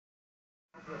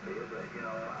You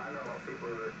know, I know a lot of people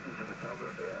who are into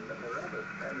photography and they're ever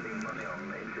spending money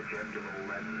on interchangeable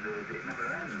lenses. It never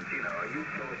ends, you know. You've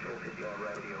probably tilted your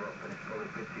radio up and it's probably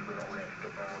fitted with all the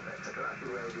extra balls, etc. That's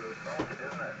your radio sorted,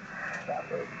 isn't it? That's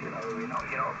it, you know,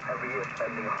 every year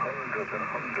spending hundreds and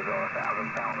hundreds or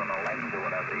 £1,000 on a lens or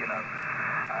whatever, you know.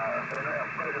 So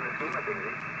I suppose in the scheme of things,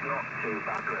 it's not too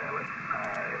bad really,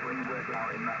 when you work it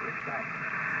out in that respect.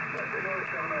 But the new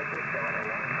 706 though had a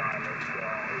long time, it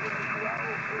works well.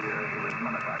 It was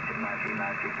manufactured in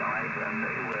 1995 and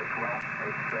it works well.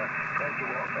 It's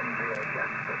 20 watts on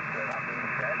VHF, but that being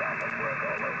said, I can work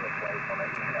all over the place on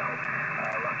it, you know.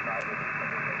 Last night was a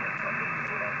similar thing, it's probably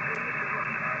about 2 meters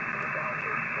one time for the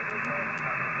darkest, but there was no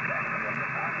traffic definitely on the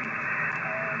band.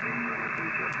 The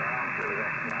reducer sound to the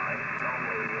S9,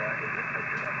 normally is a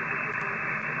digital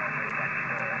reducer, normally it's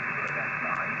X4, but it's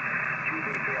S9.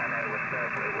 QB3 I know was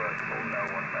perfectly workable, no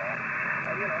one there.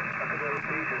 And you know, I could hear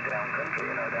repeaters down country,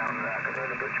 you know, down there. I could hear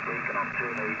the Dutch beacon on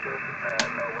 2 meters,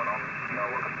 no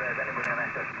one compares anybody on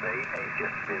SSB, it's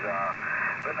just bizarre.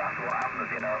 But that's what happens,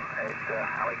 you know, it's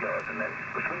how it goes, and there's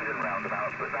swings and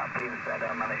roundabouts. But that being said,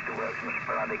 I managed to work some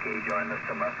sporadic E during the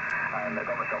summer, and I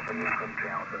got myself a new country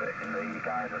out of it in the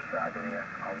geyser Sardinia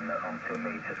on 2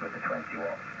 meters with the 20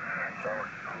 watts. So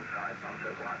I'm so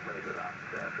quite pleased with that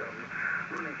film.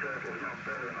 Running circle is not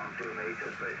brilliant on 2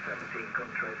 meters, but it's 17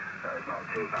 countries, so it's not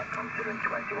too bad considering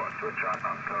 20 watts to a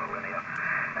tri-band collinear.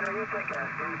 Anyway, you take care,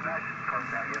 Steve. Nice to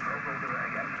contact you, but we'll do it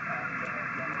again. And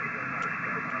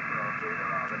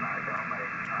rather nice, aren't they?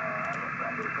 I have a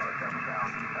friend who's got a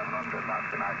 7700,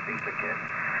 that's a nice piece of kit.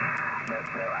 But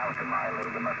out of my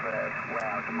league, I'm afraid, way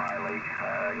out of my league.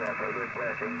 Yeah, for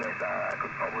replacing this, I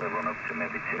could probably run up to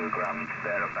maybe $2 grand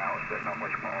thereabouts, but not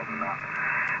much more than that.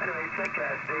 Anyway, take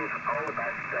care, Steve. All the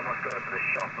best. I must go to the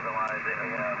shop, otherwise,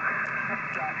 you know.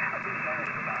 I've been saying it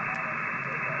for about an hour.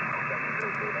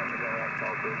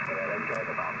 Enjoy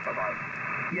the band. Bye-bye.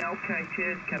 Yeah, okay,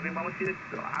 cheers, Kevin. Well,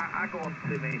 I go on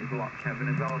 2 meters a lot, Kevin,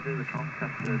 as well. I do the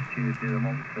contest Tuesday of the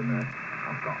month, and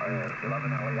I've got 11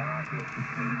 LER to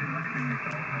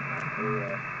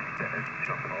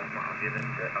chopping all margin,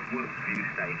 and I've worked a few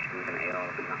stations and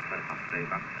AOs, and that's not too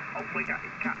bad. Hopefully,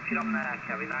 catch you on there,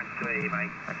 Kevin. Nice to hear you,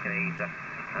 mate. Take it easy,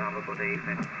 and have a good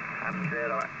evening.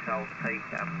 M0XLP,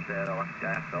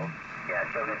 M0XL. Yeah,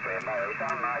 73 no, it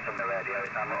sounds nice on the radio.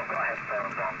 I've got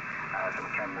headphones on, some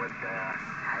Kenwood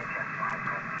HF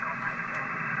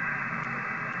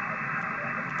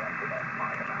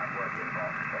working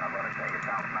box, and I've got to say it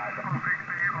sounds nice.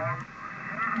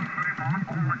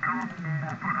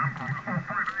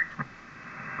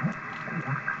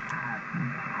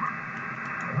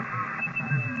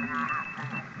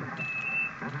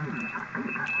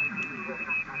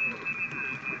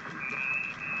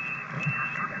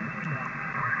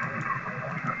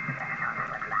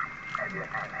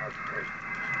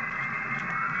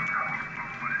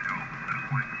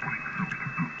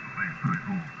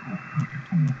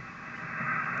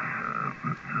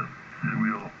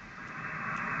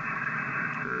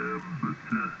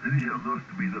 Anyhow, nice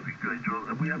to meet up again, John.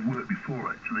 And we have worked before,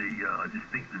 actually. I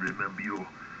distinctly remember your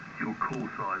call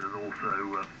sign and also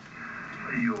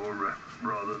your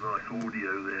rather nice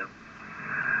audio there.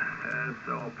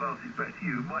 So I'll pass it back to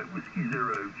you. Mike Whiskey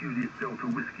 0, Juliet Delta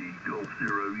Whiskey, Golf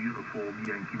 0, Uniform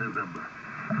Yankee November.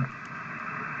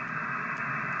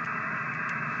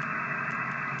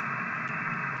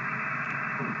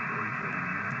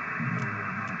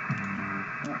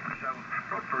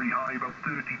 Not very high, about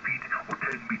 30 feet or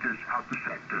 10 meters out the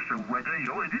sector. So there you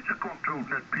go, it is a controlled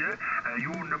net pier.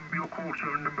 Your course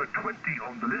are number 20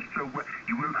 on the list, so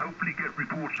you will hopefully get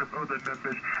reports of other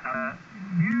members.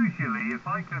 Usually, if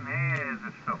I can hear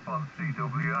the stuff on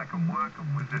CW, I can work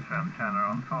them with this antenna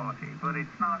on 40, but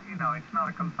it's not, you know, it's not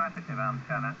a competitive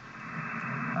antenna.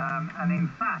 And in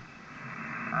fact,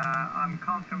 I'm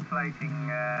contemplating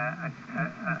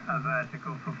a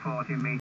vertical for 40 meters.